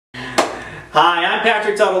Hi, I'm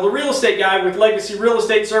Patrick Tuttle, the real estate guy with Legacy Real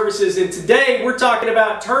Estate Services, and today we're talking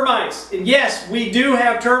about termites. And yes, we do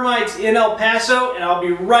have termites in El Paso, and I'll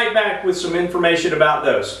be right back with some information about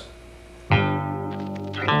those.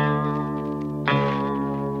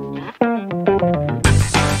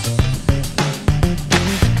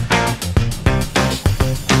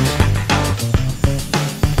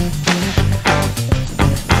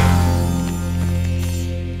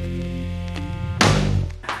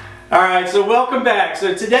 Alright, so welcome back.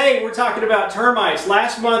 So today we're talking about termites.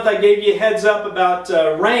 Last month I gave you a heads up about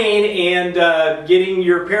rain and getting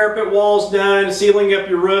your parapet walls done, sealing up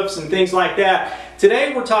your roofs and things like that.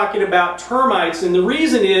 Today we're talking about termites, and the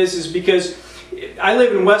reason is because I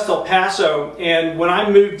live in West El Paso, and when I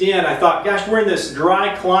moved in I thought, gosh, we're in this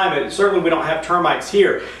dry climate. Certainly we don't have termites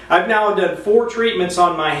here. I've now done 4 treatments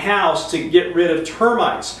on my house to get rid of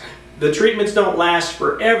termites. The treatments don't last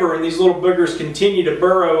forever, and these little boogers continue to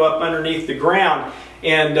burrow up underneath the ground.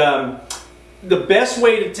 And the best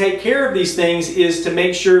way to take care of these things is to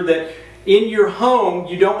make sure that in your home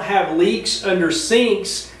you don't have leaks under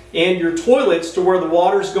sinks and your toilets to where the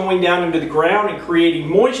water's going down into the ground and creating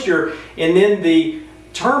moisture, and then the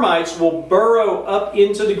termites will burrow up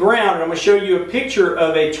into the ground. And I'm going to show you a picture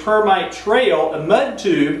of a termite trail, a mud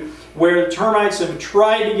tube, where the termites have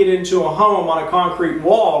tried to get into a home on a concrete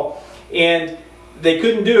wall, and they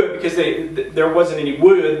couldn't do it because there wasn't any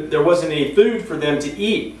wood, there wasn't any food for them to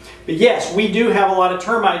eat. But yes, we do have a lot of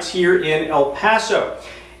termites here in El Paso.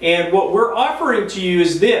 And what we're offering to you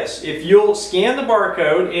is this. If you'll scan the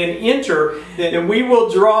barcode and enter, then we will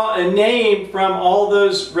draw a name from all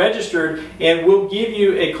those registered, and we'll give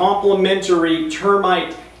you a complimentary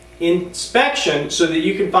termite inspection so that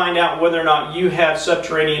you can find out whether or not you have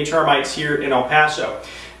subterranean termites here in El Paso.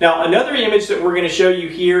 Now, another image that we're going to show you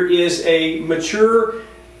here is a mature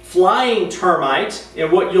flying termite,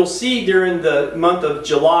 and what you'll see during the month of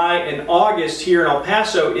July and August here in El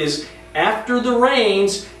Paso is after the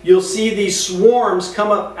rains, you'll see these swarms come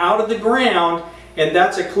up out of the ground, and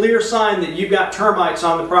that's a clear sign that you've got termites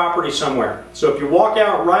on the property somewhere. So if you walk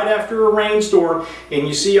out right after a rainstorm and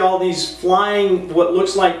you see all these flying, what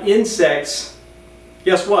looks like insects,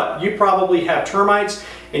 guess what? You probably have termites,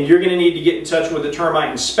 and you're going to need to get in touch with a termite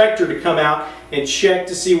inspector to come out and check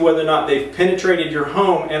to see whether or not they've penetrated your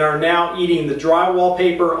home and are now eating the drywall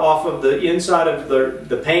paper off of the inside of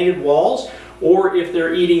the painted walls, or if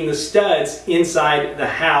they're eating the studs inside the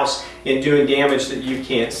house and doing damage that you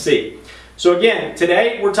can't see. So again,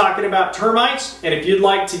 today we're talking about termites, and if you'd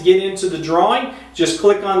like to get into the drawing, just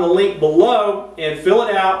click on the link below and fill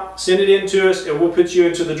it out, send it in to us, and we'll put you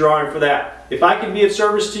into the drawing for that. If I can be of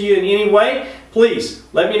service to you in any way, please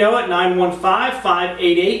let me know at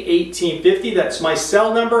 915-588-1850. That's my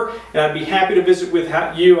cell number, and I'd be happy to visit with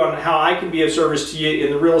you on how I can be of service to you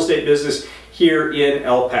in the real estate business here in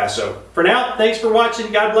El Paso. For now, thanks for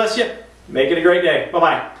watching. God bless you. Make it a great day.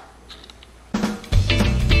 Bye-bye.